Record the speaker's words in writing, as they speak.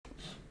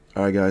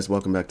All right, guys,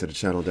 welcome back to the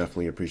channel.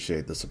 Definitely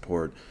appreciate the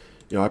support.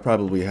 I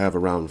probably have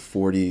around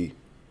 40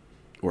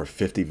 or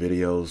 50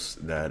 videos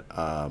that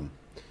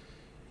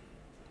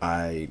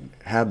I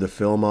have the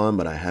film on,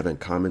 but I haven't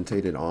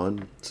commentated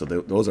on. So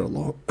those are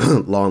long,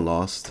 long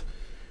lost.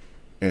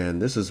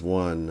 And this is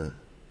one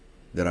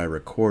that I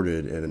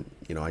recorded, and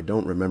I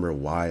don't remember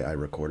why I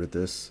recorded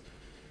this.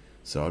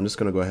 So I'm just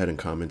gonna go ahead and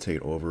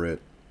commentate over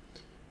it.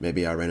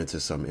 Maybe I ran into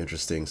some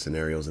interesting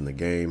scenarios in the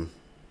game.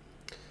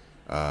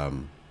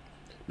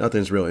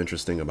 Nothing's real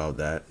interesting about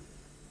that.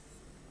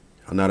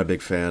 I'm not a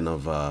big fan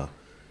of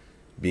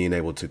being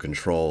able to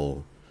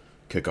control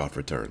kickoff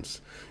returns.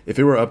 If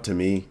it were up to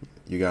me,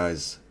 you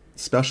guys,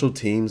 special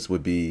teams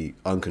would be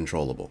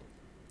uncontrollable.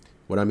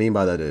 What I mean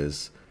by that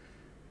is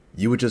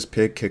you would just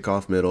pick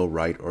kickoff middle,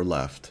 right, or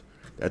left.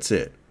 That's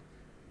it.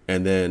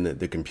 And then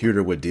the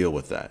computer would deal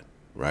with that,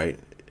 right?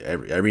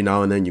 Every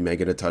now and then you may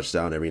get a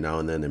touchdown. Every now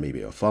and then there may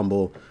be a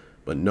fumble.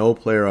 But no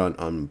player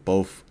on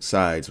both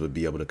sides would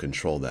be able to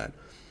control that.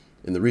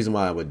 And the reason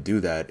why I would do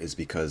that is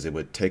because it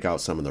would take out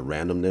some of the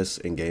randomness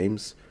in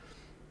games.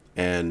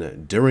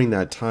 And during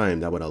that time,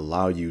 that would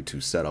allow you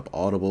to set up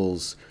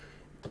audibles.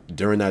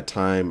 During that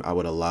time, I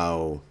would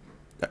allow,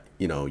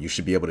 you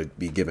should be able to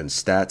be given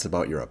stats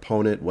about your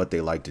opponent, what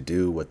they like to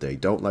do, what they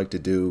don't like to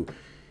do,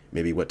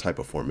 maybe what type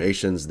of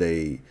formations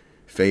they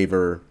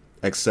favor,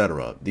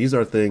 etc. These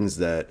are things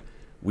that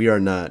we are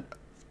not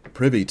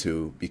privy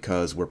to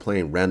because we're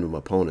playing random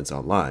opponents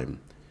online.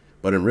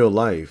 But in real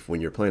life, when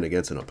you're playing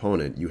against an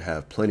opponent, you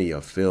have plenty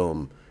of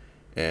film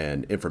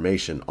and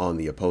information on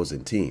the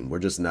opposing team. We're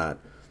just not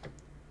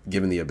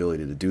given the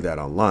ability to do that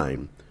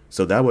online.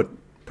 So that would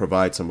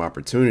provide some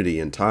opportunity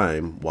in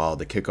time while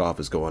the kickoff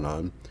is going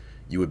on.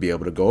 You would be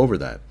able to go over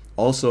that.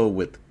 Also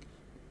with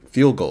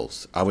field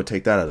goals, I would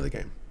take that out of the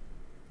game.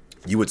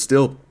 You would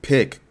still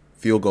pick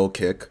field goal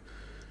kick.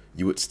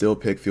 You would still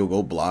pick field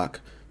goal block.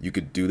 You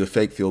could do the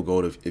fake field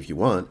goal if you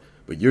want,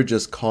 but you're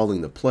just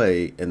calling the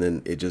play and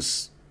then it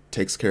just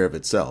takes care of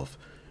itself.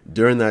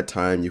 During that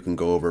time, you can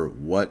go over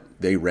what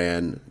they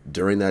ran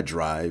during that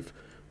drive,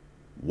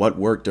 what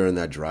worked during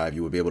that drive.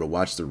 You would be able to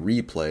watch the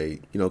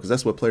replay, because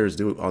that's what players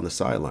do on the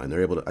sideline.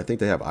 They're able to, I think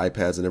they have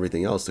iPads and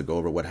everything else to go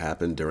over what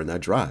happened during that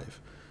drive.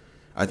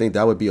 I think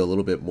that would be a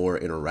little bit more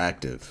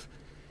interactive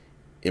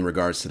in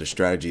regards to the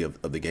strategy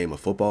of the game of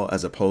football,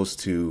 as opposed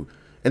to,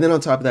 and then on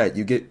top of that,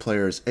 you get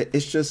players,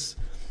 it's just,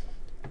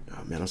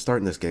 oh man, I'm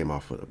starting this game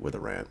off with a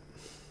rant.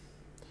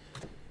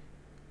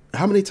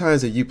 How many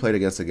times have you played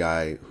against a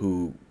guy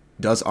who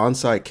does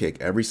onside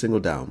kick every single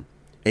down,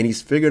 and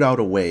he's figured out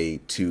a way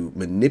to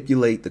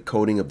manipulate the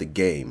coding of the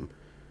game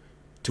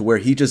to where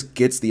he just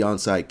gets the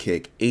onside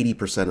kick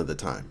 80% of the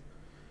time?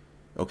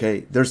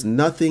 Okay, there's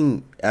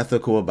nothing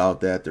ethical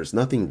about that. There's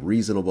nothing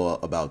reasonable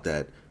about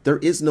that. There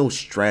is no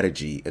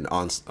strategy in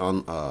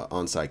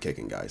onside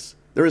kicking, guys.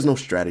 There is no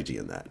strategy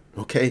in that.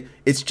 Okay,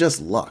 it's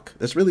just luck.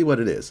 That's really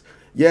what it is.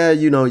 Yeah,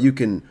 you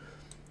can.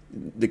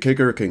 The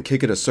kicker can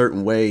kick it a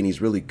certain way and he's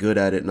really good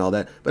at it and all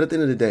that. But at the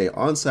end of the day,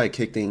 onside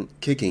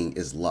kicking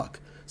is luck.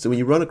 So when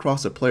you run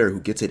across a player who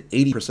gets it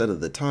 80%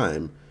 of the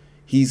time,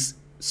 he's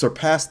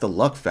surpassed the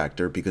luck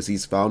factor because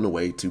he's found a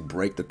way to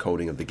break the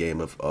coding of the game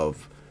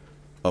of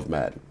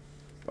Madden.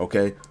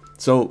 Okay?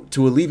 So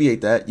to alleviate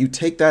that, you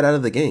take that out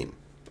of the game.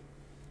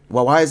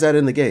 Well, why is that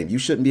in the game? You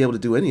shouldn't be able to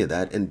do any of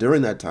that. And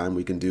during that time,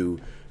 we can do,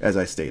 as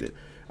I stated.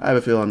 I have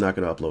a feeling I'm not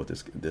going to upload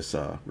this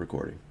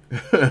recording.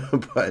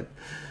 But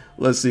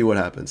let's see what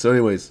happens. So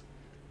anyways,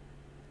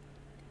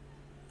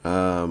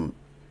 let's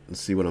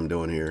see what I'm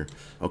doing here.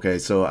 Okay,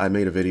 so I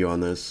made a video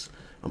on this.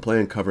 I'm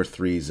playing cover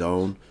 3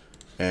 zone,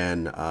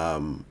 and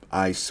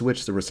I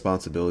switched the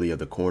responsibility of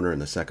the corner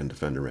and the second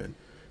defender in.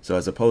 So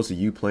as opposed to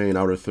you playing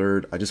outer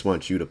third, I just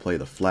want you to play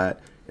the flat,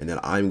 and then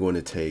I'm going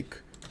to take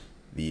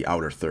the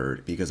outer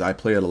third because I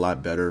play it a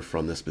lot better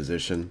from this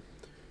position,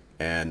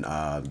 and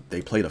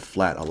they play the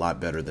flat a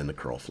lot better than the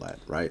curl flat,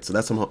 right? So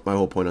that's my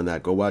whole point on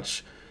that. Go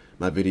watch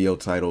my video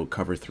titled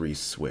Cover 3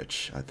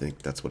 Switch. I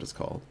think that's what it's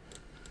called.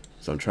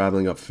 So I'm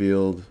traveling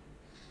upfield,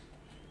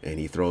 and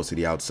he throws to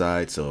the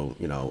outside. So,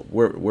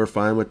 we're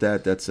fine with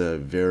that. That's a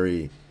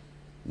very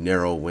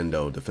narrow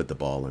window to fit the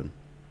ball in.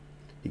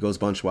 He goes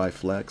bunch wide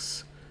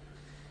flex.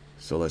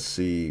 So let's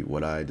see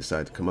what I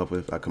decide to come up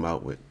with. I come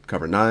out with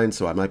cover 9,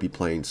 so I might be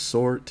playing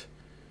sort,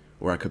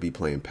 or I could be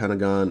playing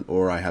pentagon,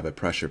 or I have a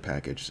pressure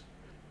package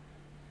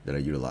that I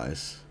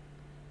utilize.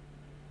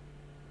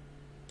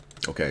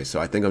 Okay, so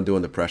I think I'm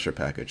doing the pressure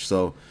package.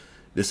 So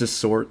this is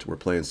sort. We're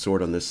playing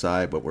sort on this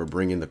side, but we're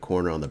bringing the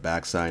corner on the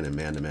backside and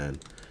man-to-man.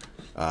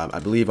 I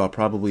believe I'll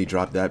probably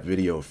drop that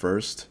video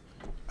first.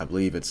 I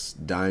believe it's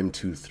dime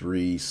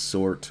 2-3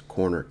 sort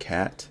corner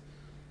cat.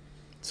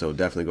 So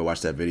definitely go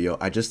watch that video.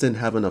 I just didn't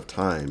have enough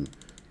time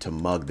to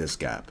mug this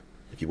gap.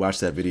 If you watch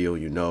that video,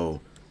 you know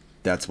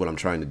that's what I'm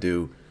trying to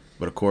do.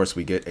 But of course,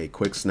 we get a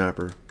quick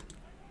snapper.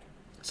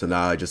 So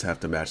now I just have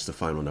to match the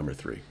final number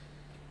 3.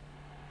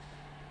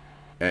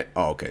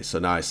 Oh, okay, so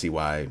now I see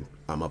why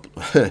I'm up.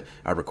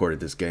 I recorded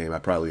this game. I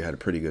probably had a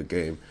pretty good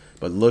game.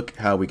 But look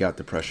how we got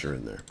the pressure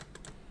in there.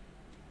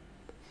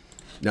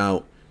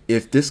 Now,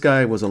 If this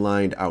guy was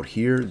aligned out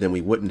here, then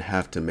we wouldn't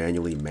have to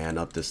manually man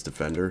up this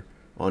defender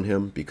on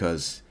him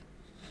because,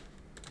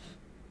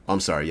 I'm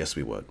sorry, yes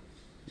we would.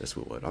 Yes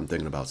we would. I'm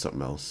thinking about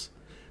something else.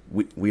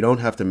 We don't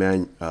have to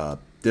man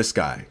this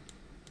guy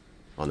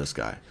on this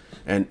guy.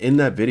 And in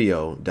that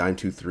video,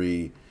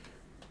 Dime23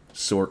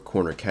 Sort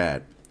Corner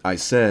Cat, I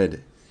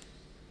said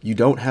you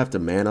don't have to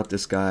man up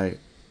this guy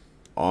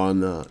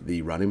on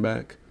the running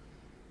back.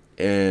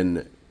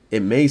 And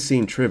it may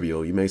seem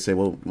trivial. You may say,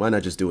 well, why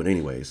not just do it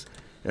anyways?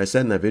 And I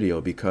said in that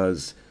video,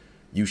 because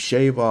you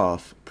shave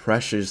off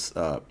precious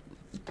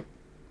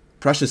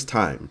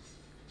time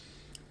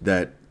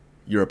that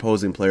your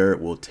opposing player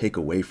will take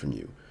away from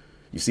you.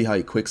 You see how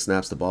he quick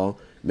snaps the ball?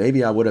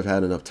 Maybe I would have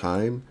had enough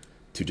time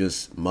to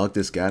just mug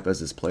this gap as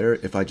this player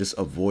if I just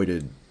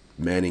avoided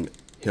manning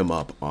him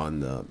up on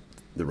the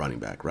running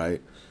back,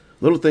 right?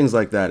 Little things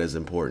like that is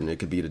important. It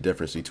could be the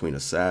difference between a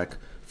sack,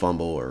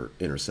 fumble, or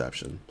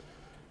interception.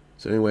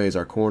 So anyways,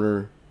 our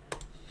corner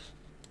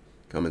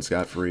coming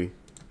scot-free.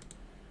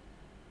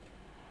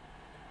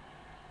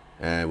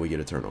 And we get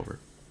a turnover.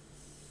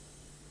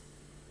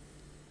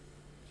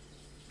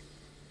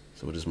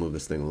 So we'll just move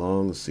this thing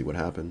along. Let's see what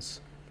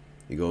happens.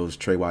 He goes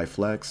Trey Y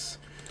flex.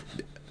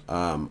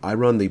 I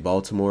run the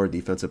Baltimore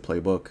defensive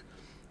playbook.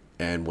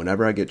 And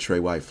whenever I get Trey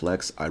Y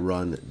flex, I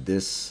run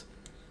this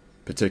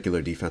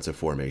particular defensive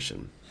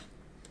formation.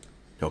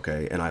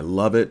 Okay, and I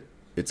love it.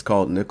 It's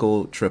called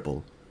nickel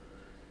triple.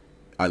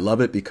 I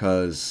love it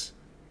because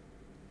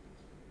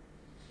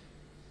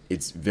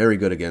it's very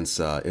good against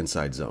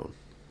inside zone.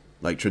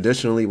 Like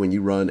traditionally, when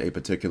you run a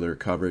particular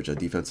coverage, a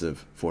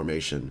defensive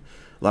formation,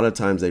 a lot of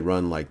times they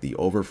run like the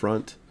over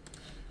front,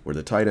 where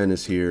the tight end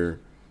is here.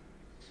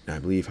 And I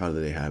believe, how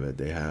do they have it?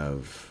 They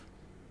have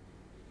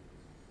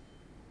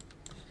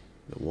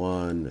the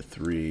 1, the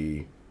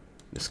 3,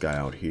 this guy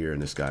out here,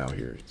 and this guy out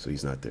here. So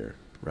he's not there,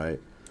 right?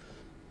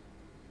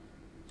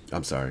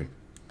 I'm sorry.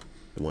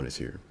 The 1 is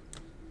here.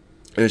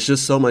 And it's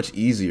just so much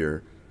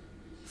easier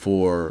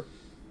for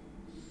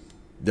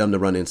them to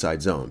run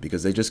inside zone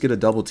because they just get a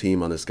double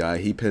team on this guy.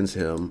 He pins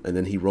him, and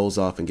then he rolls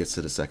off and gets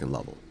to the second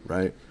level,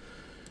 right?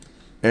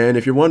 And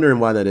if you're wondering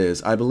why that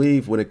is, I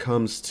believe when it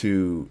comes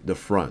to the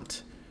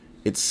front,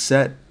 it's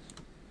set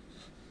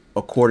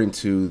according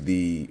to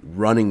the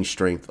running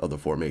strength of the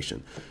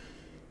formation.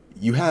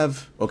 You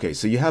have, okay,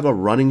 so you have a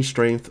running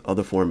strength of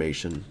the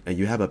formation, and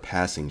you have a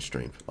passing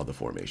strength of the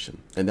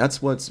formation. And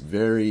that's what's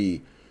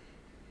very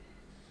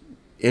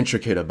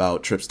intricate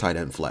about trips tight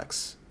end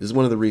flex. This is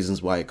one of the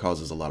reasons why it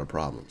causes a lot of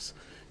problems.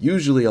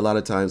 Usually, a lot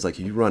of times, like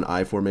if you run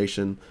I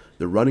formation,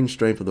 the running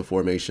strength of the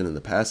formation and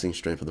the passing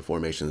strength of the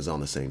formation is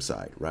on the same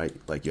side, right?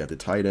 Like you have the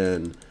tight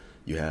end,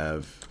 you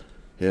have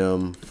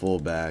him,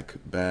 fullback,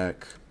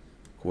 back,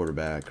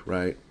 quarterback,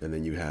 right? And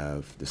then you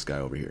have this guy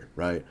over here,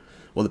 right?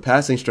 Well, the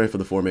passing strength of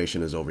the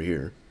formation is over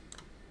here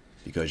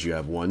because you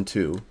have 1,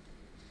 2,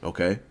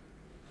 okay?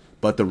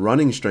 But the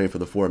running strength of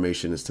the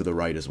formation is to the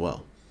right as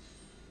well,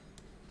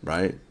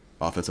 right?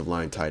 Offensive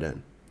line, tight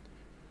end.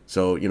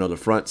 So, you know, the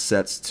front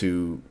sets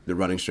to the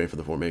running strength of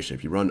the formation.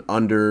 If you run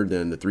under,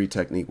 then the 3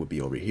 technique would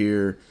be over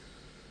here.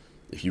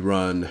 If you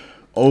run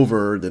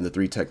over, then the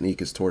 3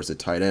 technique is towards the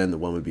tight end. The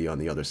 1 would be on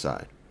the other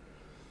side.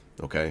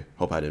 Okay?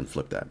 Hope I didn't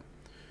flip that.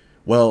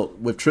 Well,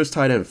 with trips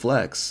tight end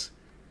flex,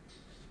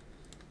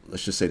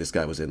 let's just say this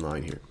guy was in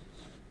line here.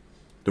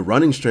 The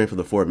running strength of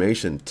the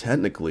formation,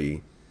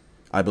 technically,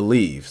 I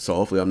believe, so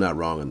hopefully I'm not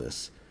wrong on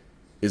this,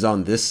 is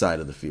on this side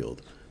of the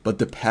field. But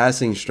the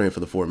passing strength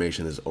of the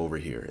formation is over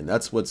here. And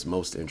that's what's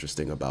most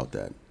interesting about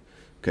that.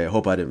 Okay, I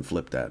hope I didn't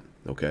flip that.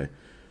 Okay.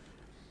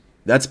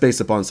 That's based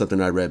upon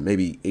something I read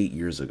maybe 8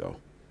 years ago.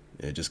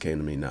 It just came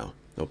to me now.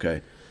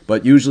 Okay.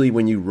 But usually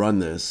when you run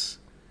this,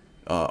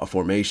 a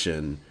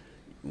formation,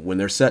 when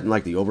they're setting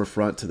like the over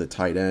front to the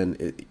tight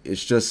end,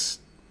 it's just,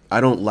 I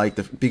don't like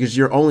because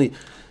you're only,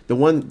 the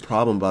one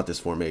problem about this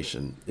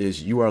formation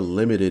is you are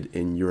limited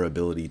in your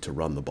ability to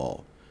run the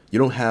ball. You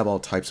don't have all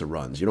types of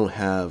runs. You don't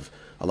have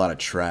a lot of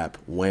trap,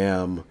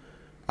 wham,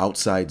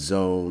 outside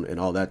zone, and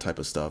all that type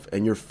of stuff.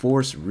 And you're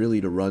forced really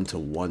to run to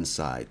one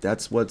side.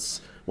 That's what's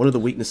one of the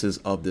weaknesses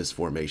of this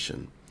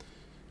formation.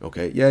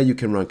 Okay, yeah, you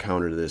can run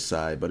counter to this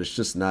side, but it's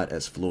just not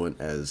as fluent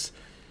as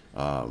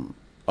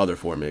other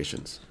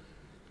formations.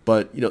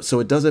 But, you know, so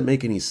it doesn't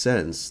make any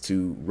sense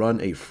to run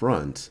a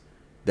front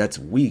that's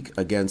weak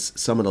against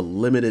some of the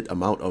limited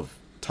amount of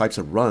types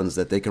of runs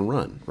that they can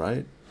run,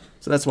 right?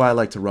 So that's why I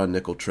like to run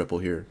nickel triple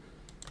here,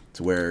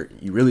 to where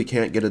you really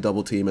can't get a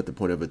double team at the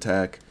point of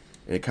attack,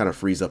 and it kind of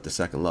frees up the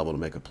second level to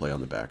make a play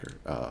on the backer,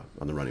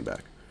 on the running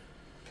back.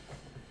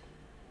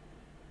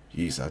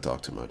 Jeez, I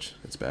talk too much.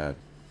 It's bad.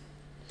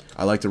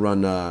 I like to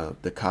run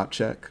the cop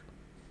check.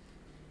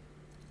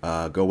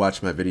 Go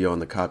watch my video on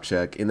the cop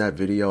check. In that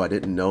video, I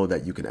didn't know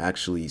that you can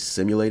actually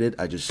simulate it.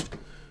 I just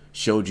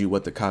showed you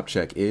what the cop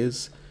check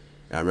is.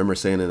 And I remember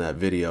saying in that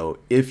video,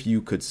 if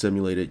you could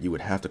simulate it, you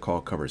would have to call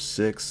cover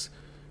 6.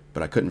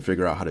 But I couldn't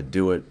figure out how to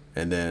do it.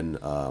 And then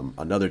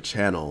another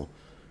channel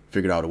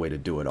figured out a way to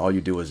do it. All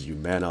you do is you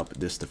man up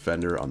this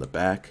defender on the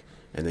back,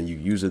 and then you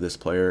user this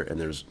player, and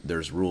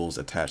there's rules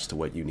attached to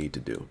what you need to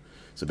do.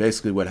 So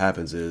basically what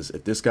happens is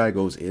if this guy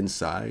goes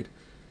inside,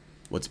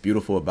 what's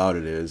beautiful about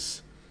it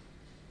is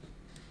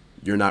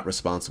you're not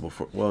responsible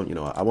for, well, you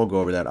know, I won't go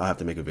over that. I'll have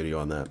to make a video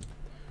on that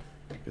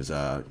because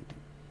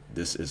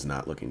this is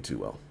not looking too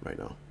well right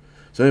now.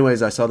 So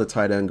anyways, I saw the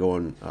tight end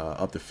going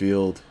up the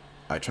field.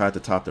 I tried to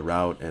top the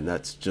route, and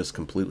that's just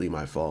completely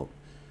my fault.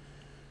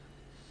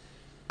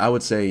 I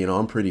would say, you know,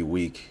 I'm pretty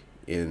weak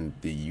in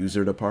the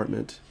user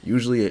department.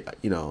 Usually,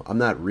 you know, I'm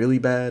not really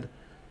bad,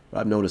 but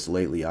I've noticed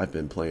lately I've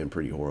been playing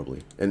pretty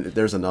horribly. And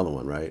there's another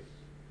one, right?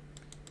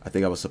 I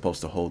think I was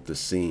supposed to hold the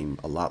seam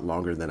a lot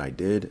longer than I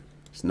did.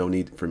 There's no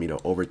need for me to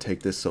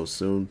overtake this so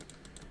soon.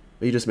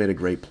 But he just made a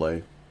great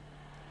play.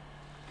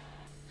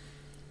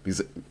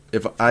 Because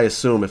if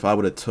I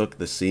would have took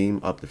the seam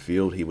up the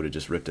field, he would have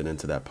just ripped it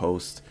into that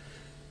post.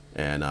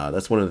 And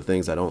that's one of the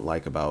things I don't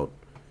like about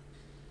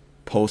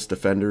post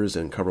defenders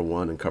in cover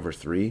 1 and cover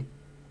 3.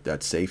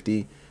 That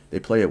safety, they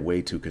play it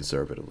way too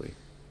conservatively,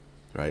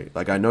 right?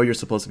 Like, I know you're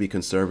supposed to be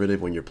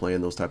conservative when you're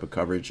playing those type of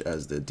coverage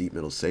as the deep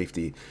middle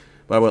safety,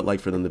 but I would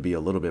like for them to be a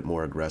little bit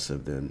more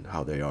aggressive than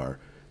how they are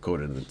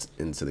coded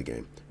into the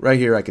game. Right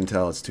here, I can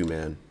tell it's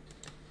 2-man.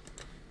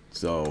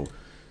 So,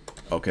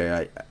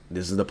 okay,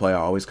 this is the play I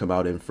always come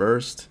out in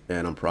first,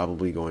 and I'm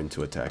probably going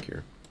to attack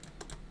here.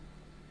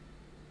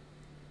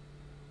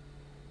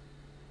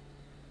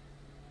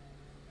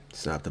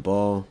 Snap the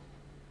ball.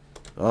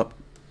 Up.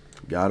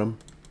 Got him.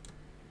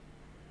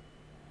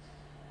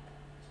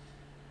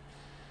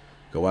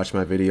 Go watch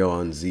my video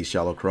on Z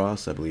Shallow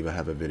Cross. I believe I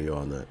have a video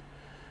on that.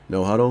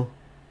 No huddle.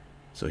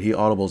 So he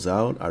audibles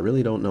out. I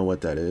really don't know what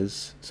that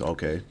is. So,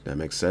 okay, that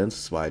makes sense.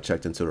 That's why I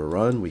checked into the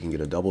run. We can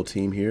get a double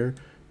team here.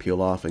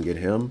 Peel off and get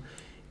him.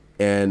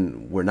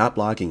 And we're not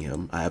blocking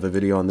him. I have a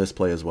video on this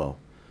play as well.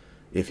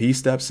 If he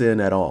steps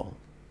in at all,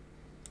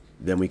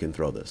 then we can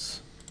throw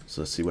this.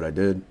 So let's see what I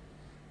did.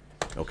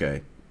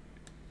 Okay.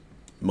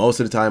 Most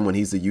of the time when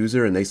he's the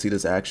user and they see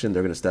this action,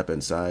 they're going to step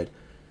inside.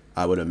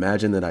 I would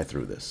imagine that I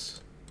threw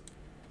this.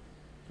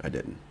 I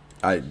didn't.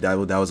 That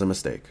was a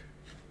mistake.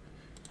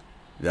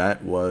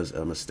 That was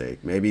a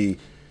mistake. Maybe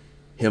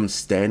him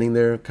standing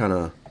there kind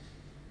of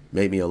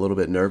made me a little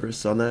bit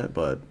nervous on that,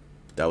 but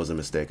that was a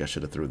mistake. I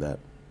should have threw that.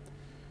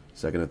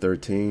 2nd and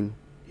 13.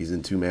 He's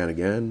in 2-man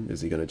again.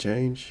 Is he going to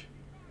change?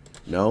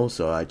 No.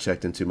 So I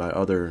checked into my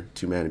other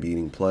 2-man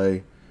beating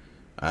play.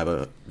 I have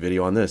a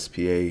video on this.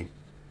 PA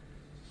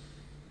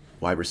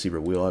wide receiver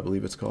wheel, I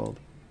believe it's called.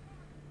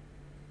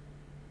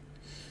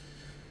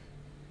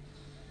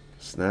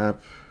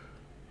 Snap.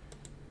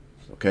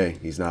 Okay,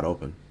 he's not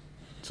open.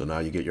 So now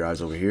you get your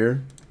eyes over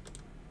here.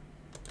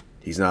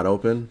 He's not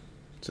open.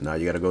 So now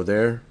you got to go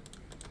there.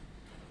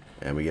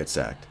 And we get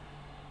sacked.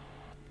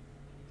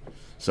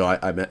 So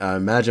I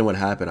imagine what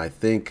happened. I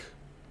think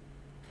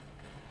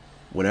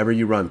whenever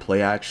you run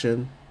play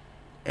action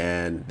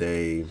and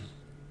they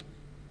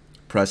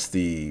press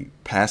the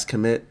pass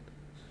commit,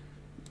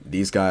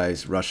 these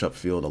guys rush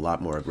upfield a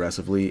lot more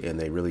aggressively, and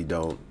they really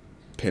don't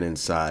pin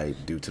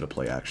inside due to the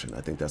play action.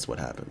 I think that's what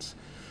happens.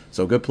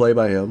 So good play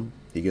by him.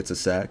 He gets a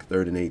sack,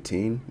 3rd and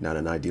 18. Not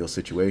an ideal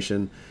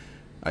situation.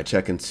 I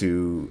check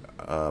into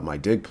my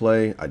dig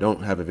play. I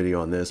don't have a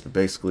video on this, but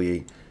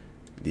basically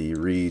the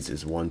reads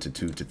is 1 to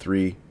 2 to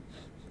 3,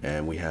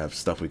 and we have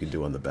stuff we can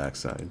do on the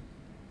backside.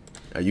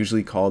 I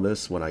usually call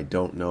this when I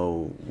don't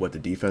know what the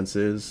defense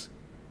is,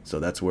 so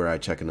that's where I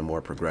check into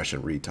more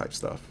progression read type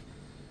stuff.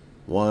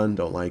 1,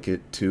 don't like it.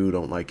 2,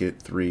 don't like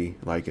it. 3,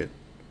 like it.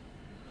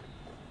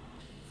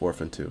 4th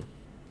and 2.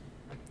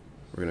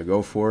 We're going to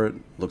go for it.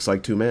 Looks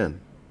like 2-man.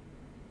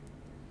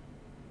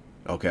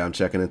 Okay, I'm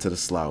checking into the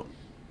Slout.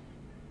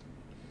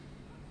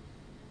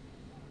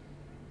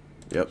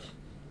 Yep.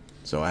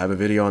 So I have a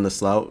video on the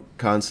Slout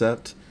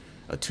concept,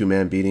 a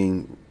 2-man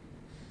beating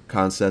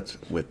concept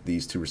with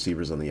these 2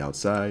 receivers on the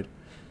outside.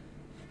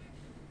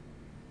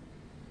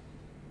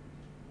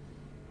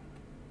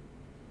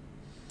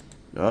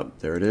 Oh,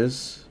 there it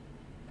is.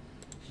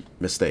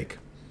 Mistake.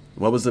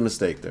 What was the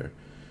mistake there?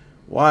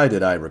 Why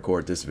did I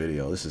record this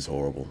video? This is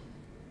horrible.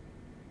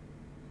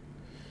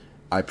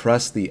 I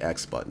pressed the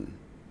X button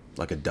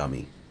like a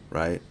dummy,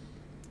 right?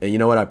 And you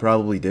know what? I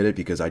probably did it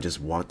because I just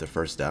want the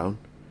first down.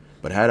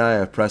 But had I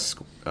have pressed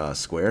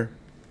square,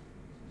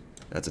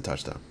 that's a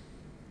touchdown,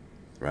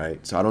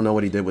 right? So I don't know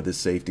what he did with his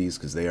safeties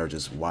because they are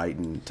just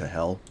widened to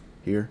hell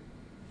here.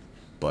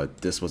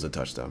 But this was a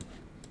touchdown.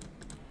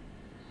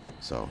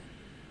 So,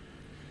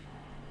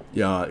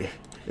 yeah,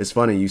 it's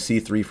funny. You see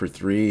 3 for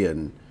 3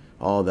 and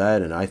all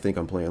that, and I think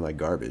I'm playing like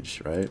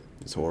garbage, right?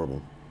 It's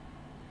horrible.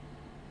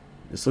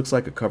 This looks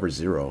like a cover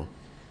 0,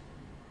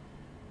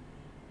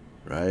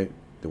 right?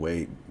 The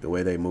way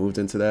they moved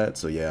into that.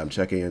 So yeah, I'm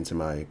checking into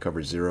my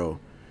cover 0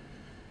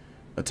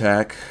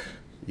 attack.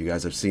 You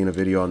guys have seen a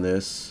video on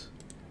this.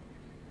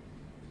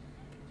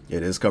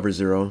 It is cover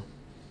 0.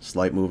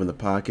 Slight move in the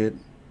pocket.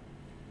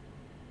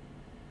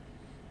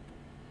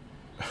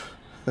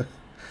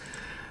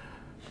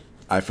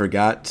 I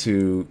forgot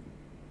to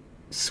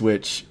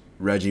switch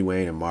Reggie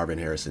Wayne and Marvin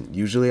Harrison.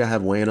 Usually I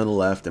have Wayne on the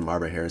left and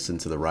Marvin Harrison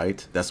to the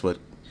right. That's what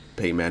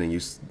Peyton Manning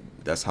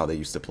that's how they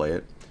used to play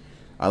it.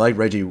 I like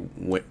Reggie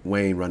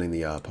Wayne running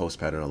the post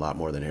pattern a lot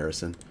more than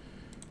Harrison.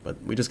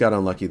 But we just got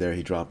unlucky there.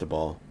 He dropped the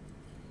ball.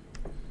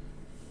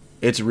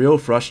 It's real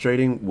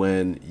frustrating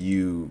when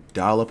you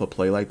dial up a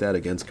play like that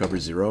against cover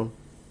 0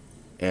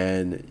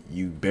 and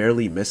you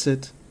barely miss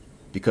it,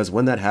 because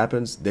when that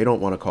happens, they don't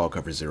want to call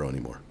cover 0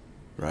 anymore,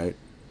 right?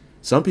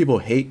 Some people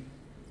hate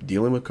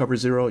dealing with cover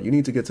 0. You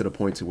need to get to the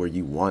point to where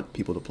you want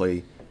people to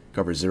play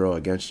cover 0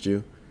 against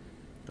you,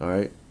 all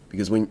right?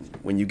 Because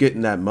when you get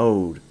in that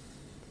mode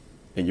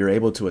and you're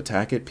able to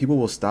attack it, people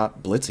will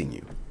stop blitzing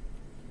you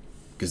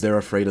because they're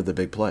afraid of the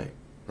big play,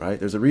 right?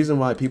 There's a reason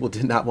why people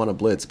did not want to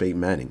blitz Peyton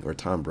Manning or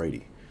Tom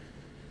Brady.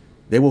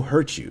 They will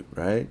hurt you,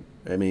 right?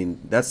 I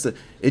mean,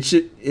 it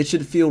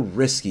should feel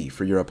risky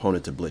for your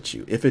opponent to blitz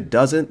you. If it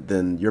doesn't,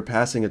 then your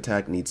passing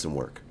attack needs some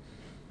work,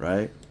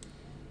 right?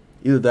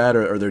 Either that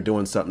or they're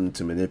doing something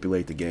to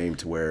manipulate the game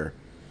to where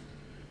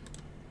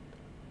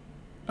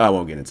I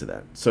won't get into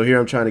that. So here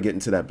I'm trying to get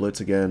into that blitz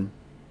again.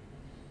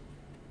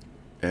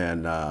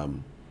 And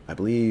I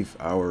believe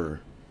our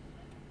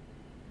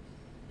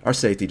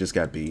safety just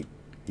got beat.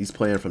 He's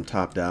playing from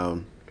top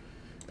down.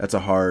 That's a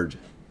hard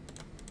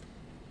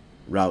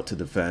route to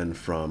defend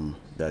from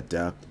that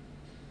depth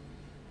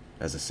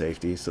as a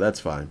safety, so that's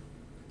fine.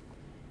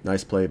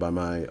 Nice play by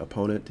my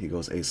opponent. He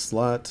goes a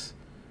slot,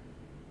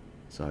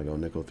 so I go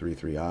nickel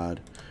 3-3 odd.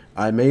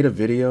 I made a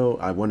video,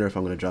 I wonder if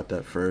I'm going to drop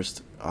that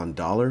first, on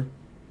dollar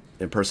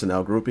and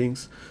personnel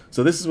groupings.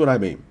 So this is what I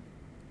mean.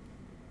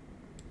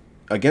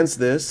 Against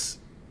this,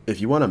 if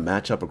you want to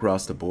match up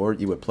across the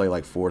board, you would play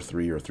like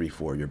 4-3 or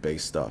 3-4, your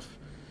base stuff,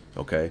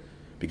 okay?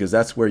 Because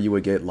that's where you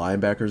would get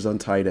linebackers on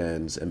tight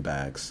ends and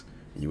backs.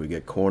 You would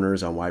get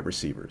corners on wide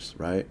receivers,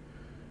 right?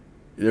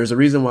 There's a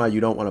reason why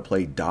you don't want to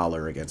play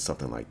dollar against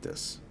something like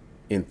this,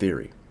 in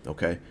theory,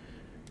 okay?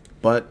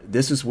 But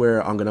this is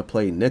where I'm going to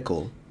play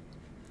nickel.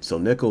 So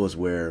nickel is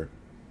where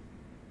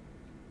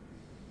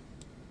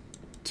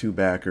 2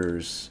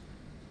 backers,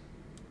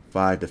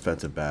 5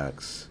 defensive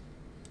backs,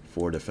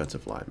 4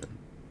 defensive linemen.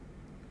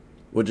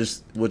 We'll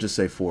just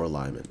say 4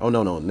 linemen. Oh,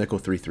 no, nickel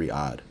 3-3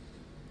 odd.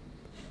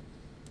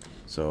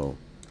 So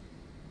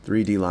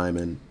 3 D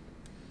linemen,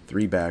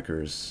 3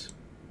 backers,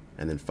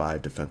 and then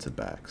 5 defensive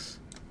backs.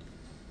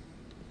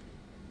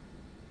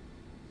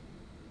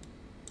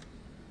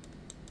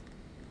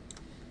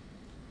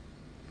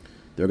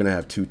 They're going to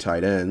have 2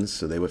 tight ends,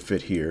 so they would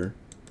fit here.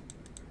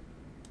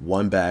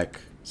 1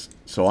 back.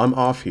 So I'm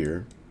off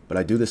here, but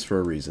I do this for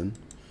a reason.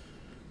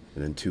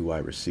 And then 2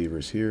 wide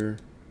receivers here.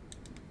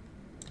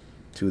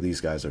 2 of these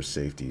guys are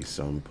safeties,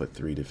 so I'm going to put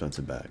 3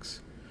 defensive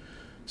backs.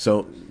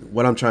 So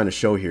what I'm trying to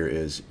show here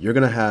is you're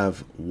going to have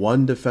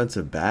 1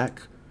 defensive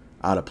back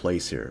out of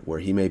place here, where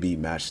he may be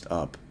matched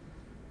up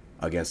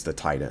against the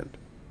tight end.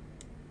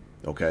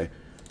 Okay?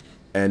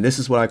 And this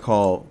is what I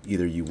call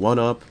either you 1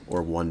 up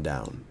or 1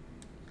 down.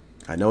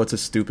 I know it's a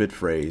stupid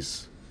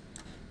phrase.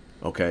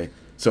 Okay?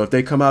 So if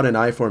they come out in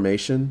I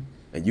formation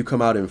and you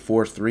come out in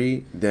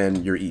 4-3,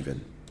 then you're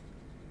even.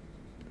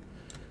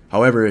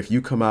 However, if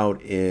you come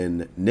out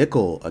in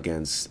nickel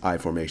against I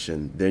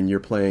formation, then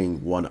you're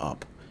playing 1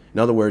 up. In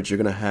other words, you're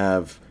going to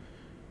have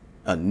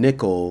a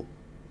nickel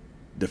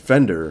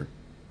defender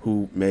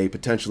who may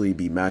potentially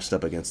be matched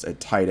up against a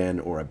tight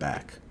end or a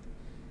back,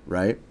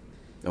 right?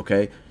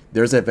 Okay,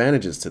 there's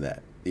advantages to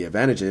that. The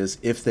advantage is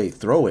if they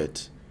throw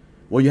it,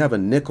 well, you have a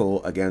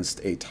nickel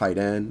against a tight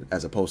end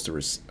as opposed to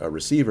a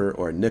receiver,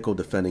 or a nickel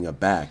defending a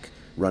back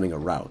running a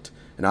route.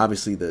 And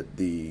obviously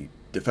the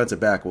defensive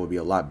back will be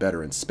a lot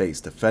better in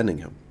space defending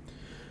him.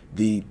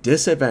 The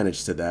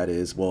disadvantage to that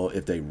is, well,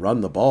 if they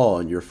run the ball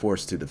and you're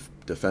forced to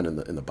defend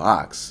in the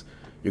box,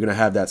 you're going to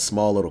have that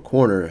small little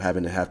corner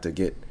having to have to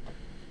get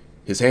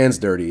his hands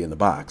dirty in the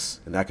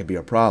box, and that could be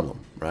a problem,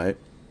 right?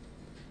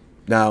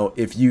 Now,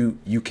 if you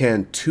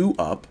can 2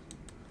 up,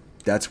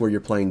 that's where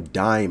you're playing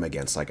dime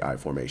against like I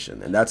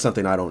formation, and that's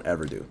something I don't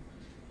ever do,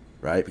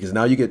 right? Because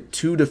now you get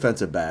 2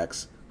 defensive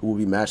backs who will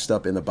be matched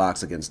up in the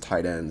box against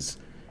tight ends,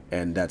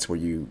 and that's where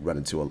you run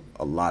into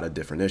a lot of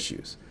different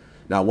issues.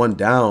 Now, 1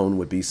 down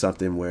would be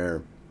something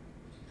where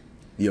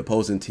the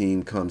opposing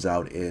team comes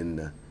out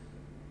in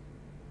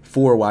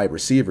 4 wide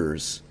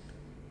receivers,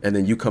 and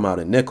then you come out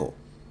in nickel,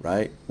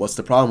 right? What's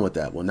the problem with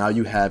that? Well, now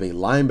you have a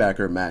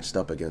linebacker matched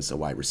up against a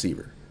wide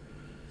receiver,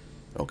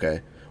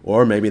 okay?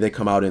 Or maybe they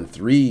come out in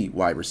 3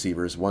 wide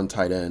receivers, 1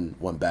 tight end,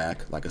 1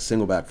 back, like a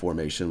single back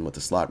formation with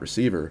a slot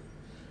receiver.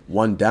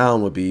 1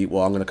 down would be,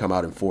 well, I'm going to come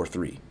out in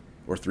 4-3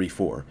 or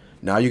 3-4.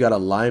 Now you got a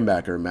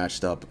linebacker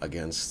matched up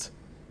against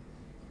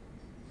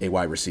a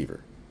wide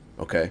receiver,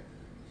 okay?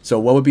 So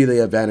what would be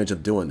the advantage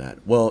of doing that?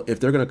 Well, if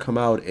they're going to come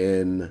out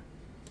in,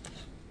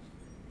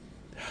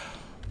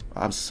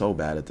 I'm so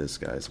bad at this,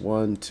 guys.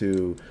 1,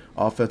 2,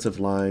 offensive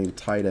line,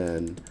 tight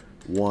end,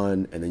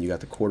 1, and then you got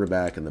the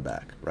quarterback in the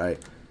back, right?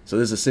 So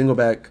this is a single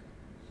back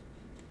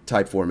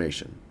type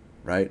formation,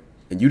 right?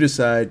 And you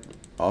decide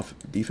off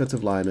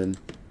defensive lineman,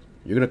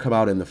 you're going to come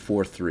out in the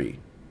 4-3.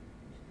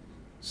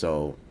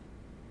 So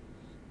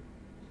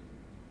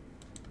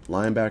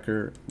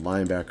linebacker,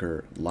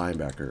 linebacker,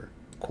 linebacker,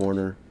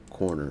 corner,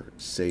 corner,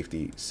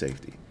 safety,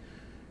 safety.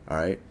 All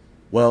right.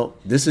 Well,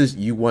 this is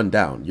you one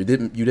down. You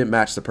didn't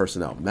match the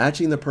personnel.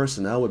 Matching the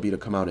personnel would be to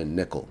come out in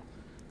nickel,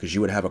 because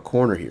you would have a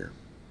corner here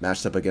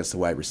matched up against the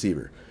wide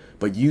receiver.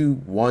 But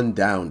you one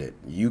downed it.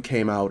 You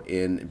came out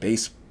in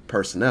base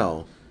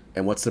personnel,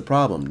 and what's the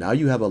problem? Now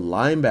you have a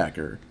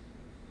linebacker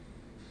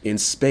in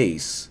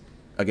space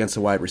against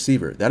a wide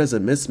receiver. That is a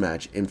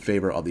mismatch in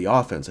favor of the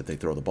offense if they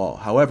throw the ball.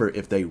 However,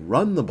 if they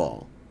run the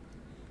ball,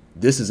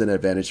 this is an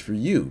advantage for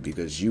you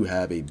because you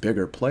have a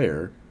bigger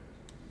player,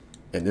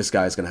 and this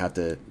guy's going to have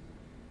to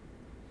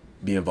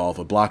be involved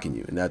with blocking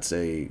you, and that's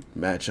a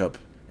matchup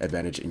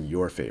advantage in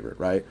your favor,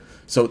 right?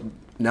 So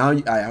now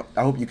I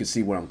hope you can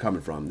see where I'm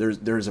coming from.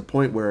 There's a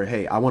point where,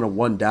 hey, I want to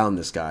one down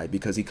this guy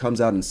because he comes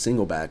out in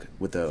single back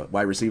with the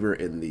wide receiver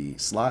in the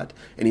slot,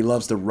 and he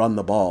loves to run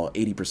the ball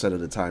 80%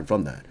 of the time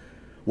from that.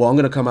 Well, I'm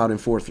going to come out in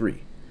 4-3,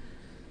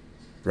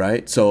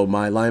 right? So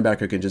my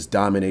linebacker can just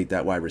dominate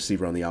that wide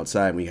receiver on the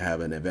outside, and we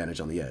have an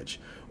advantage on the edge.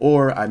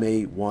 Or I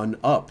may one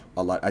up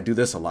a lot. I do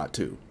this a lot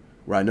too,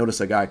 where I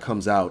notice a guy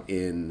comes out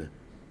in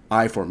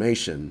I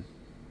formation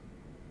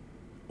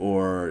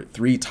or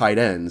 3 tight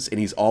ends, and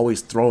he's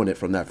always throwing it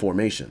from that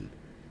formation.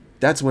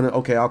 That's when,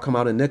 okay, I'll come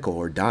out in nickel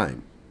or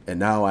dime. And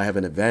now I have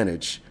an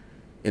advantage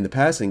in the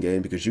passing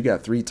game because you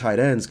got 3 tight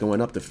ends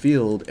going up the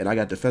field, and I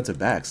got defensive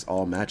backs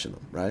all matching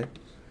them, right?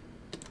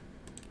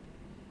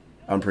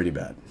 I'm pretty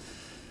bad.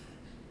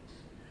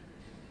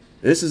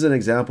 This is an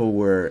example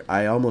where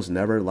I almost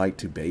never like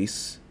to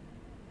base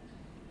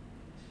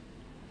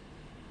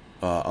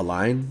a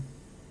line,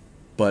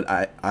 but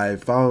I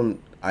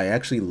found I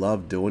actually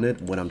love doing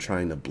it when I'm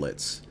trying to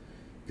blitz,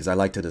 because I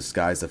like to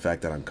disguise the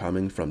fact that I'm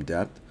coming from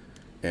depth,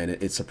 and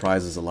it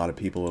surprises a lot of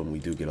people, and we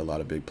do get a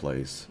lot of big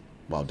plays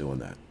while doing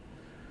that.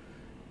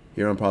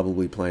 Here I'm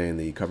probably playing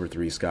the cover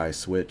 3 sky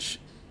switch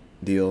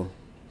deal.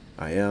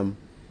 I am.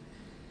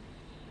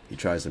 He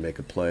tries to make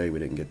a play. We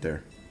didn't get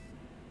there.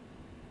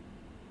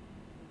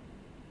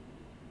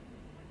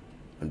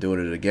 I'm doing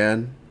it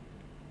again.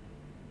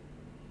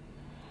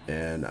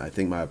 And I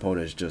think my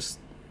opponent is just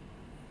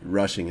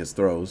rushing his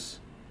throws.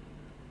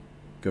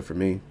 Good for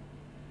me.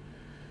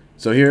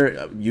 So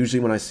here, usually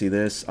when I see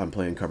this, I'm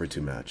playing cover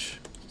 2 match.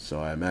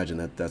 So I imagine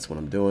that that's what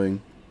I'm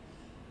doing.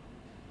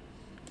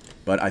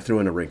 But I threw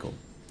in a wrinkle.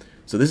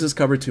 So this is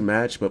cover 2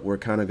 match, but we're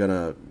kind of going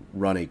to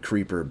run a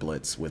creeper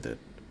blitz with it.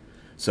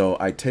 So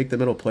I take the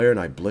middle player and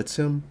I blitz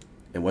him.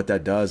 And what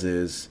that does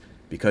is,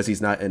 because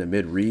he's not in a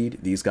mid-read,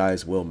 these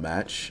guys will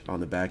match on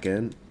the back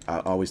end. I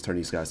always turn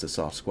these guys to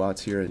soft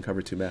squats here in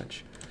cover 2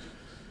 match.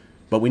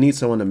 But we need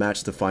someone to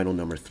match the final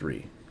number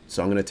 3.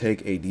 So I'm going to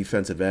take a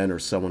defensive end or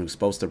someone who's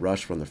supposed to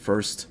rush from the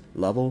first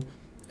level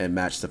and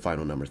match the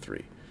final number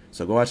 3.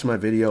 So go watch my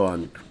video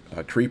on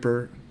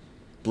creeper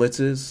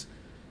blitzes,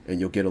 and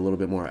you'll get a little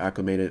bit more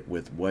acclimated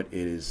with what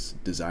it is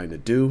designed to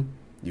do.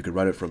 You can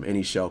run it from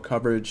any shell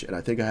coverage, and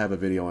I think I have a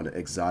video on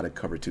exotic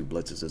cover 2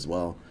 blitzes as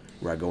well,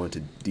 where I go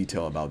into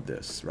detail about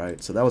this,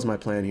 right? So that was my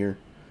plan here.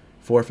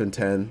 4th and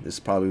 10. This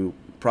is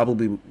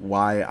probably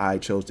why I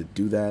chose to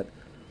do that.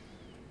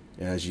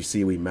 And as you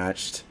see, we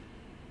matched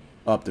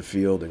up the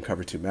field in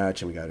cover 2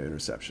 match, and we got an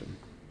interception.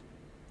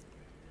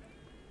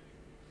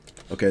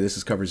 Okay, this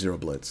is cover 0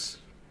 blitz.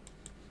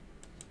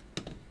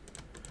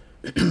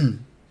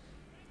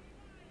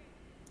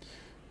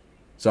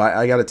 So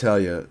I got to tell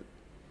you,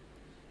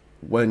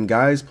 when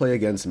guys play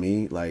against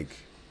me, like,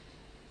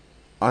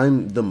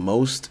 I'm the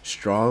most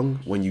strong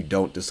when you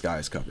don't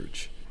disguise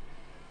coverage.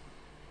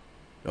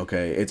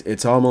 Okay,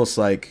 it's almost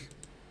like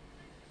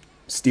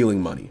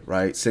stealing money,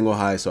 right? Single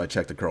high, so I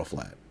check the curl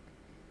flat.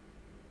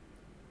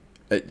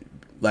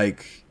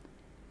 Like,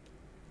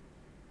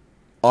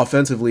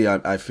 offensively,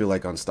 I feel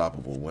like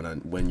unstoppable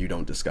when you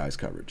don't disguise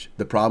coverage.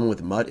 The problem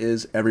with Mutt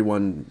is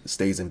everyone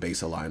stays in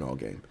base line all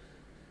game,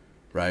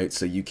 right?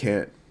 So you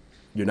can't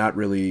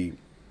really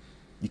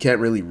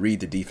read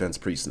the defense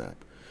pre-snap.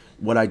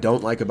 What I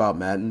don't like about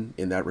Madden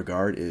in that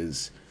regard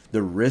is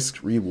the risk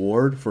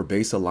reward for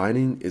base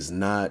aligning is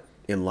not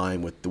in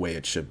line with the way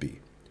it should be.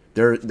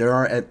 There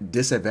are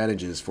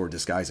disadvantages for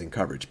disguising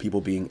coverage,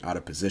 people being out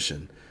of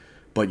position,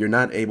 but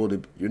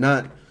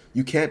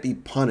you can't be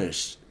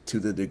punished to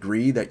the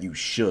degree that you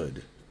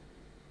should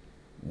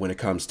when it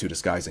comes to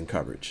disguising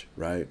coverage,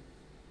 right?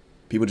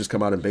 People just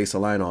come out and base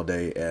align all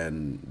day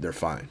and they're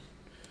fine.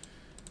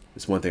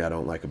 It's one thing I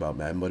don't like about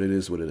Madden, but it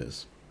is what it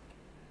is.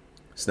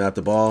 Snap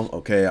the ball.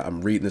 Okay,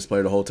 I'm reading this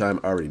player the whole time.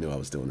 I already knew I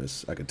was doing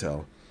this. I could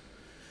tell.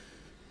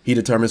 He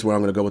determines where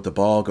I'm going to go with the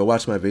ball. Go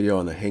watch my video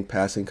on the Hank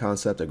passing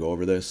concept. I go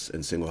over this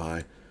in single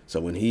high.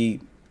 So when he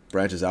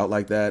branches out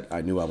like that,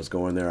 I knew I was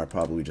going there. I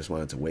probably just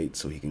wanted to wait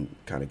so he can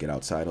kind of get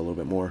outside a little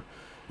bit more.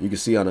 You can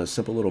see on a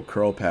simple little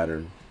curl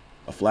pattern,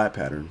 a flat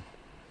pattern,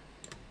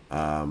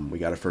 we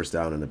got a first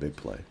down and a big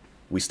play.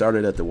 We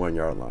started at the 1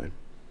 yard line.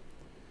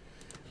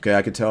 Okay,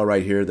 I can tell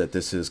right here that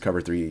this is cover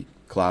 3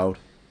 cloud.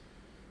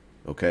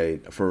 Okay,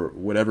 for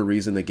whatever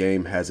reason, the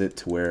game has it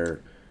to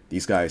where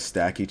these guys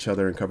stack each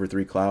other in cover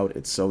 3 cloud.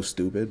 It's so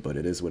stupid, but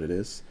it is what it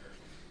is.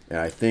 And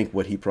I think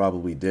what he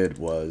probably did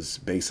was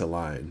base a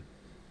line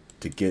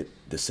to get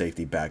the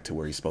safety back to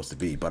where he's supposed to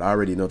be. But I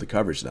already know the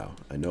coverage now.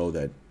 I know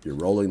that you're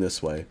rolling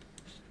this way.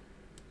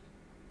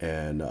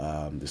 And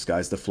this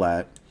guy's the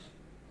flat.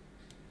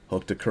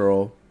 Hook to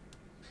curl.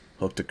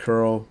 Hook to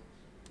curl.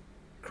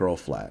 Curl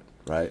flat,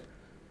 right?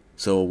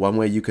 So one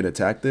way you can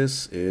attack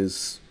this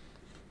is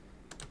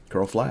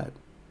curl flat.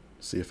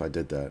 See if I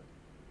did that.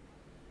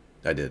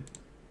 I did,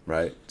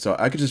 right? So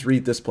I could just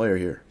read this player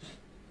here.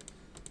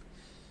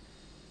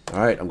 All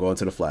right, I'm going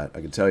to the flat.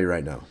 I can tell you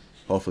right now.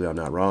 Hopefully I'm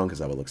not wrong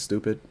because I would look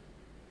stupid.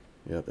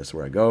 Yep, that's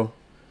where I go.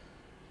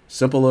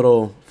 Simple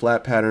little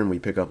flat pattern. We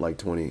pick up like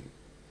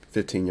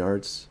 15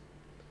 yards.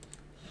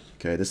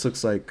 Okay, this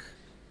looks like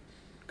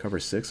cover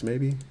 6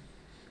 maybe.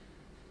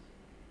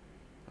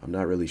 I'm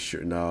not really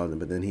sure. No,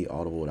 but then he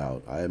audibled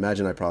out. I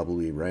imagine I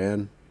probably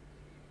ran.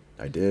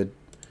 I did.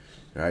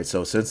 All right,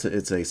 so since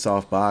it's a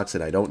soft box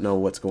and I don't know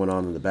what's going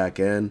on in the back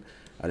end,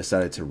 I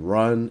decided to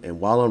run. And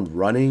while I'm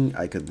running,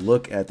 I could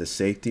look at the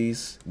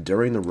safeties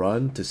during the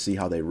run to see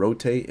how they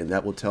rotate. And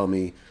that will tell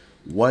me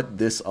what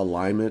this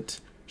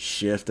alignment,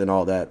 shift, and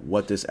all that,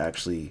 what this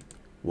actually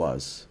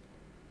was.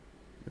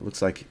 It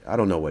looks like, I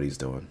don't know what he's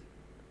doing.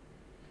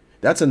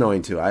 That's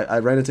annoying too. I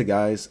ran into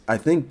guys, I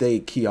think they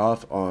key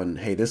off on,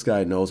 hey, this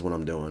guy knows what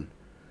I'm doing.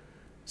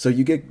 So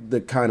you get the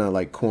kind of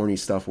like corny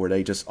stuff where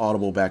they just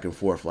audible back and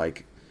forth.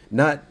 Like,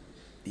 not,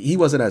 he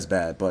wasn't as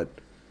bad, but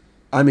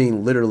I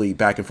mean literally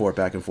back and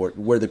forth,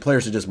 where the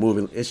players are just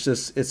moving. It's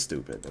just, it's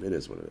stupid, but it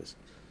is what it is.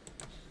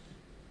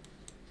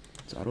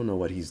 So I don't know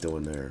what he's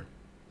doing there.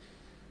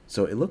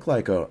 So it looked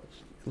like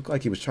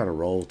he was trying to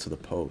roll to the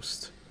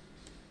post,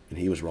 and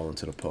he was rolling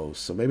to the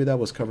post. So maybe that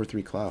was cover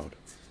 3 cloud.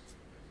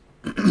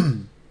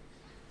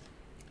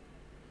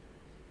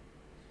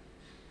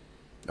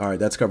 All right,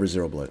 that's cover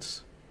 0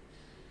 blitz.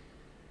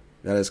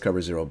 That is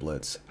cover 0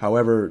 blitz.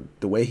 However,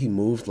 the way he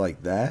moved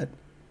like that,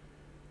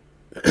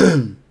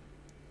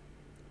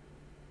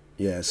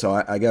 yeah,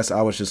 so I guess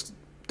I was just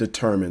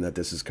determined that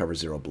this is cover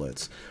 0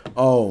 blitz.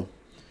 Oh,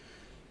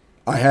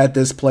 I had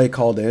this play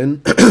called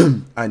in.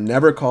 I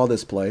never called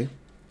this play,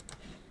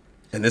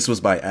 and this was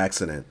by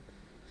accident.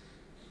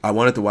 I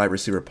wanted the wide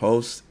receiver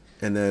post,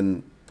 and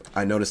then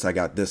I noticed I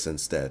got this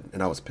instead,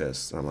 and I was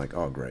pissed. I'm like,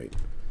 oh, great.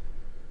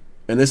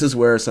 And this is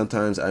where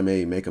sometimes I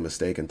may make a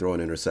mistake and throw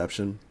an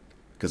interception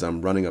because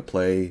I'm running a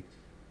play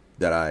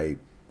that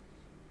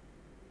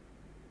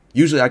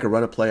usually I could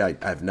run a play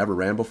I've never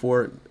ran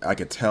before. I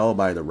could tell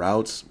by the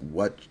routes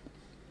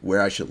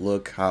where I should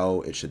look,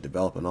 how it should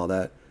develop and all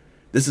that.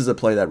 This is a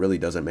play that really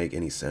doesn't make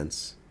any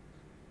sense,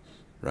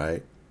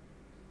 right?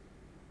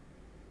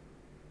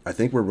 I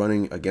think we're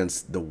running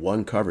against the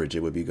one coverage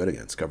it would be good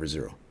against, cover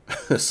 0.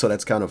 So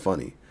that's kind of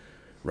funny,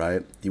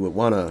 right? You would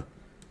want to,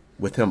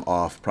 with him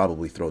off,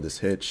 probably throw this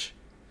hitch.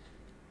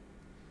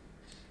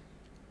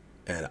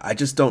 And I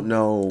just don't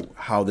know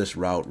how this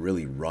route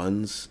really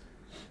runs.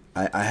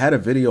 I had a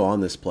video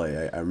on this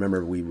play. I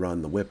remember we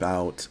run the whip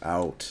out,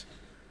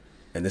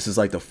 and this is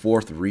like the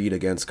 4th read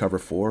against cover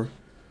 4.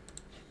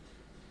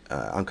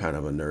 I'm kind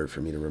of a nerd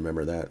for me to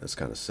remember that. That's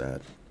kind of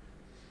sad.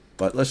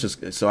 But let's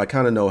just, so I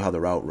kind of know how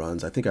the route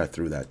runs. I think I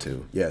threw that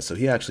too. Yeah, so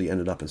he actually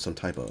ended up in some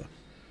type of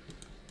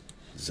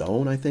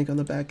zone, I think, on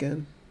the back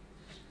end.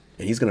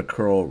 And he's going to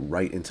curl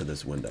right into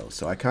this window.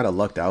 So I kind of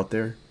lucked out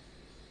there.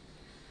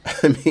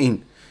 I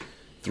mean,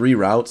 3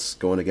 routes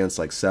going against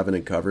like 7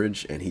 in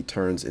coverage, and he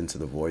turns into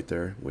the void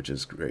there, which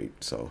is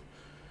great. So,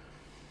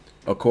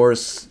 of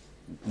course,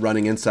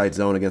 running inside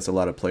zone against a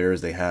lot of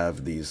players, they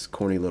have these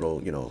corny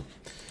little,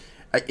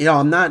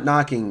 I'm not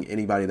knocking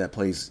anybody that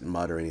plays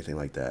mud or anything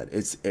like that.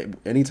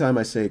 Anytime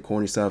I say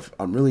corny stuff,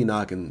 I'm really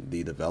knocking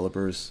the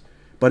developers.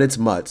 But it's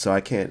mud, so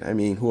I can't. I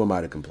mean, who am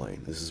I to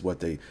complain? This is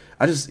what I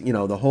just,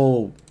 the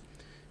whole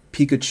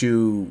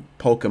Pikachu,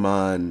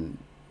 Pokemon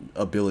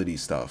ability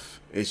stuff.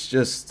 It's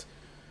just,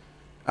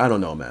 I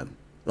don't know, man.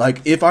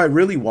 Like, if I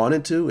really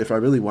wanted to,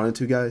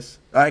 guys,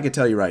 I could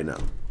tell you right now.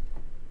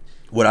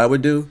 What I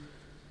would do,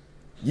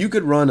 you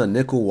could run a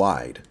nickel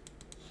wide.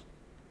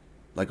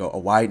 Like a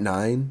wide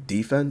 9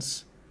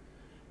 defense,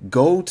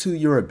 go to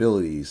your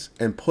abilities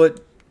and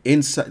put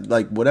inside,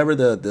 like whatever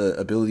the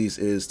abilities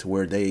is to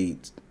where they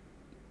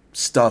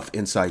stuff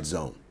inside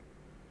zone.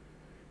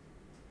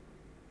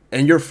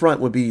 And your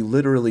front would be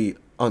literally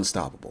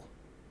unstoppable,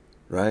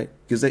 right?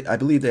 Because I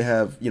believe they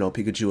have,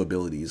 Pikachu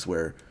abilities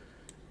where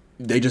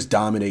they just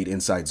dominate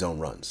inside zone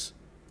runs,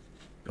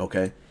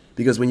 okay?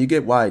 Because when you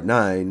get wide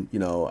 9,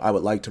 I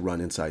would like to run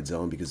inside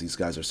zone because these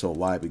guys are so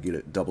wide. We get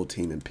a double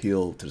team and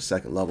peel to the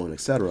second level and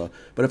etc.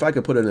 But if I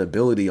could put an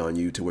ability on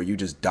you to where you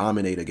just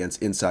dominate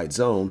against inside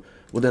zone,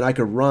 well, then I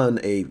could run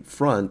a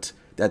front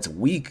that's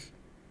weak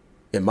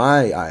in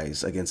my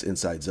eyes against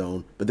inside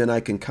zone. But then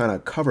I can kind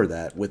of cover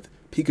that with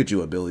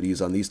Pikachu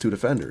abilities on these 2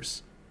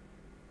 defenders.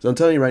 So I'm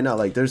telling you right now,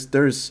 like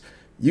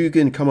you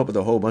can come up with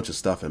a whole bunch of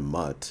stuff in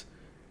MUT.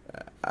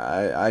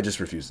 I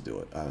just refuse to do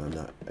it. I'm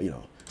not,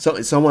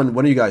 So one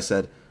of you guys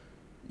said,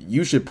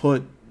 you should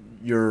put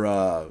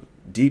your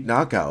deep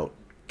knockout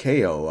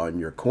KO on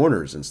your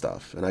corners and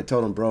stuff. And I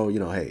told him, bro,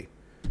 hey,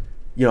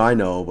 You know, I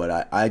know,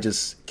 but I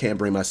just can't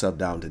bring myself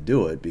down to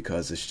do it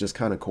because it's just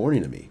kind of corny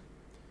to me.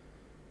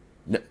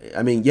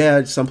 I mean,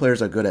 yeah, some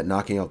players are good at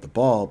knocking out the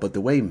ball, but the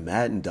way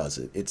Madden does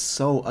it, it's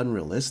so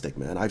unrealistic,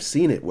 man. I've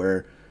seen it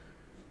where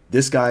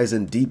this guy's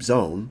in deep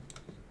zone,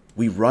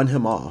 we run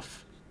him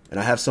off, and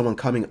I have someone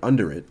coming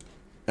under it,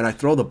 and I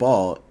throw the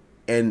ball,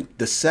 and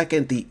the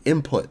second the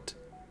input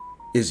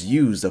is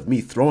used of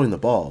me throwing the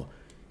ball,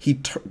 he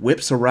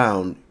whips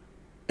around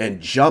and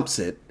jumps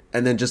it,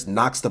 and then just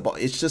knocks the ball.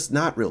 It's just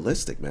not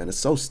realistic, man. It's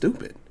so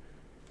stupid.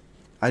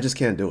 I just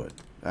can't do it.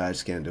 I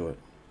just can't do it.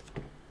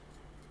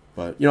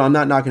 But, you know, I'm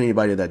not knocking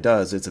anybody that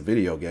does. It's a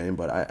video game,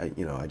 but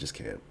you know, I just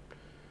can't.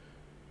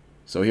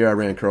 So here I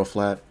ran curl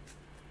flat.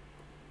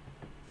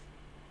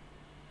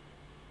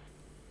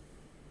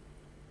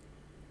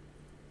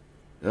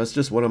 That's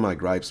just one of my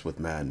gripes with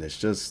Madden. It's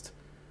just,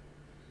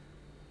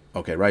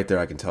 okay, right there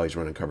I can tell he's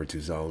running cover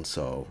 2 zone.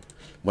 So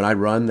when I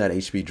run that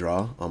HB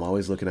draw, I'm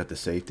always looking at the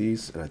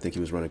safeties, and I think he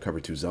was running cover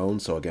 2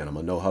 zone. So again, I'm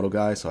a no huddle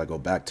guy, so I go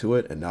back to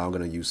it, and now I'm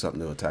going to use something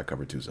to attack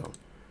cover 2 zone.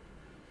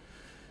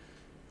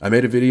 I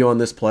made a video on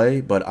this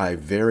play, but I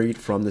varied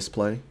from this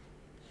play.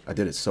 I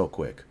did it so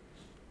quick,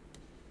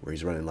 where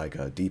he's running like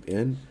a deep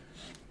in.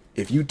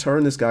 If you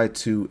turn this guy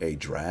to a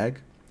drag,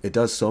 it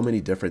does so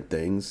many different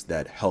things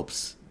that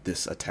helps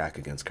this attack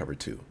against cover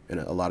 2 in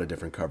a lot of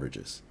different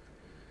coverages.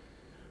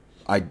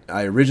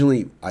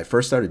 I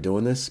first started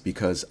doing this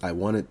because I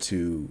wanted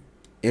to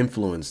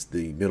influence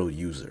the middle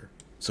user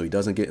so he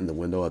doesn't get in the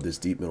window of this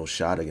deep middle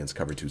shot against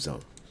cover 2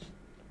 zone.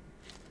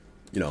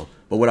 You know,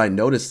 but what I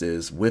noticed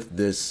is with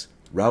this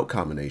route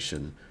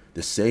combination,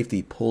 the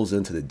safety pulls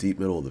into the deep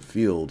middle of the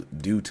field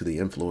due to the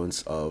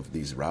influence of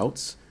these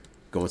routes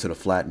going to the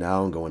flat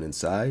now and going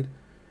inside,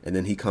 and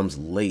then he comes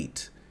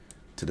late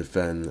to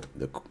defend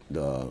the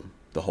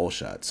whole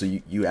shot. So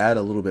you add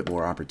a little bit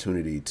more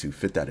opportunity to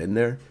fit that in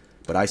there,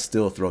 but I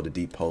still throw the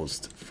deep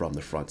post from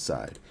the front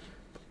side.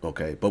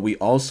 Okay, but we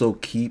also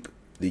keep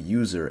the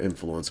user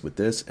influence with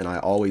this, and I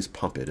always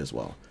pump it as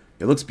well.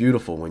 It looks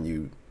beautiful when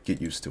you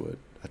get used to it.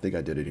 I think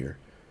I did it here.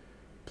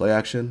 Play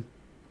action.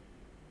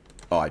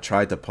 Oh, I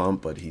tried to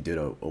pump, but he did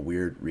a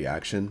weird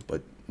reaction.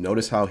 But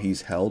notice how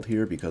he's held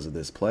here because of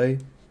this play.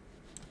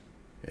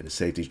 And the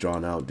safety's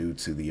drawn out due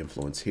to the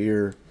influence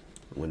here.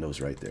 The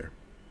window's right there.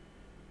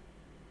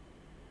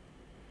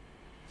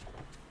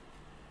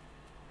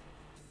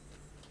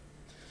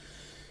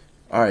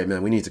 All right,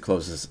 man, we need to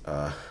close this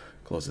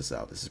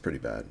out. This is pretty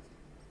bad.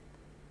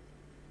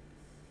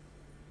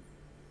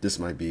 This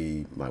might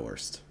be my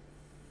worst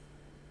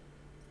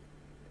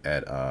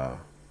at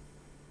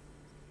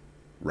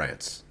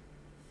rants.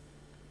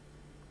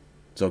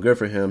 So good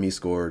for him. He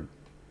scored.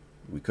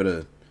 We could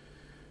have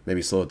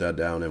maybe slowed that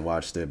down and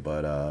watched it,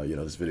 but you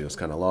know, this video is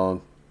kind of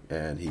long,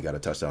 and he got a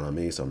touchdown on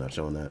me, so I'm not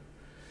showing that.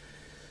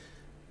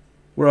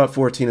 We're up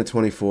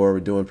 14-24. We're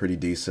doing pretty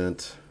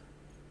decent.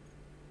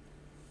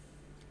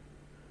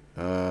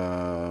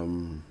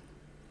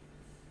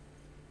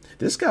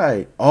 This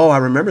guy. Oh, I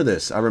remember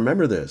this. I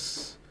remember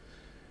this.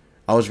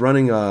 I was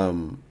running.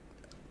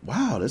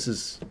 Wow,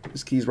 this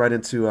keys right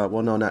into.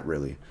 Well, no, not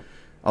really.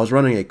 I was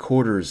running a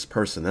quarters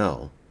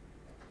personnel.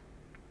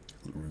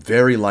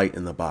 Very light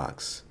in the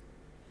box,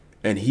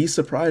 and he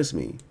surprised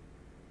me.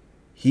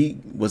 He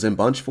was in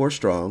bunch 4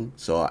 strong,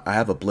 so I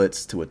have a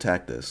blitz to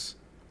attack this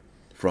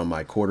from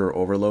my quarter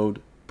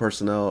overload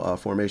personnel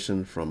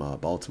formation from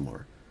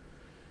Baltimore,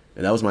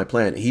 and that was my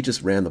plan. He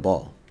just ran the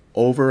ball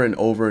over and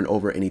over and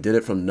over, and he did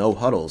it from no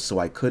huddles, so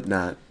I could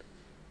not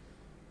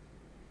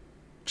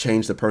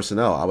change the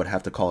personnel. I would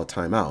have to call a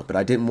timeout, but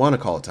I didn't want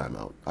to call a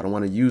timeout. I don't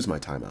want to use my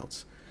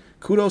timeouts.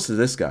 Kudos to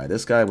this guy.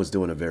 This guy was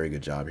doing a very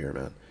good job here,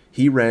 man.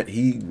 He ran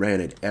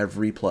it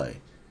every play.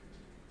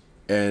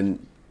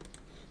 And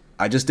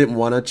I just didn't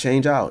want to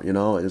change out, you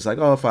know. It was like,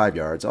 oh, 5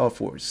 yards,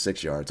 oh,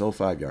 6 yards, oh,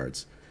 5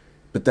 yards.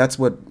 But that's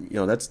what, you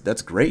know,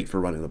 that's great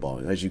for running the ball.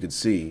 And as you can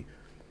see,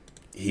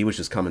 he was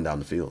just coming down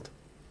the field.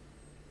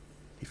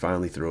 He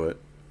finally threw it.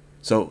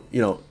 So,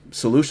 you know,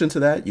 solution to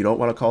that, you don't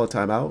want to call a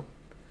timeout.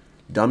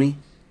 Dummy,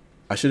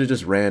 I should have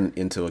just ran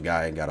into a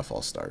guy and got a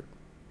false start.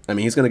 I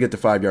mean, he's going to get to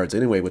 5 yards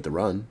anyway with the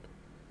run.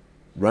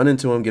 Run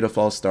into him, get a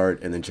false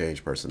start, and then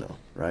change personnel,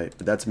 right?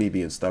 But that's me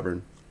being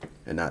stubborn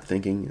and not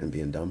thinking and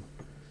being dumb.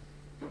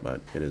 But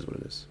it is what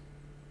it is.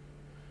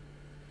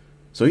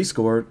 So he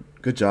scored.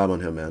 Good job on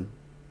him, man.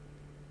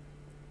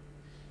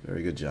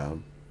 Very good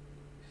job.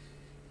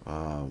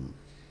 Okay,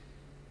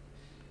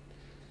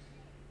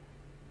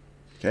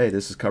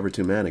 this is cover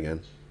 2 man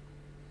again.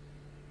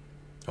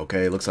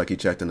 Okay, looks like he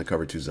checked in the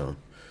cover 2 zone.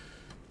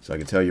 So I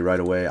can tell you right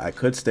away, I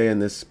could stay in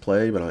this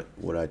play, but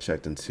what I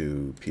checked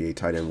into PA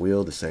tight end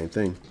wheel, the same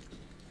thing.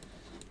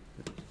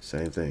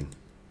 Same thing.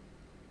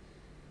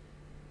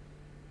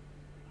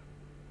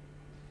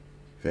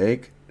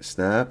 Fake,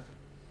 snap,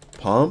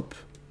 pump.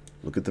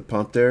 Look at the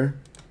pump there.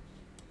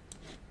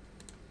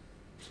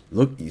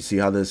 Look, you see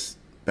how this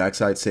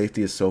backside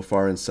safety is so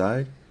far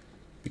inside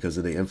because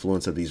of the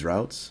influence of these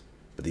routes,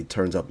 but he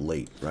turns up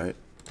late, right?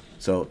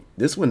 So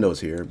this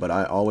window's here, but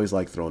I always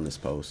like throwing this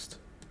post.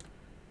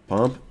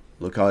 Pump,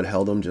 Look how it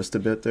held him just a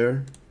bit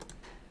there.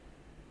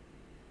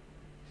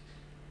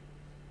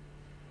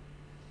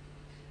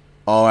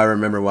 Oh, I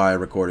remember why I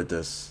recorded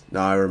this.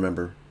 Now I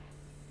remember.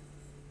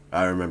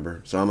 I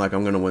remember. So I'm like,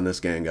 I'm going to win this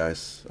game,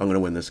 guys. I'm going to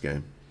win this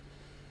game.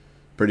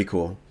 Pretty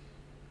cool.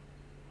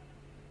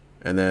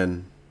 And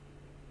then...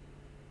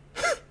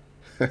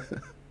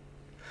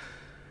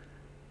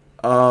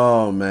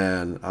 oh,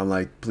 man. I'm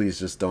like, please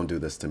just don't do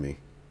this to me.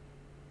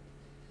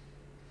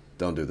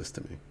 Don't do this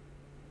to me.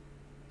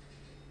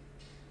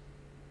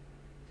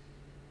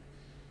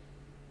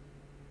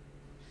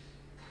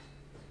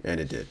 And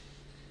it did.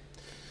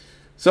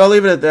 So I'll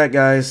leave it at that,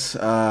 guys.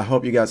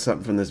 Hope you got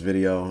something from this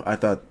video. I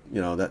thought, you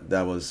know,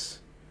 that was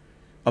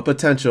a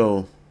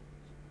potential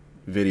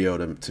video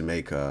to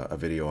make a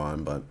video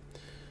on, but,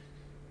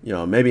 you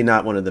know, maybe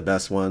not one of the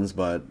best ones,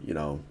 but, you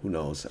know, who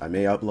knows? I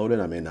may upload it,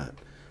 I may not.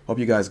 Hope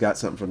you guys got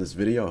something from this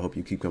video. I hope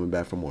you keep coming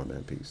back for more,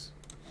 man. Peace.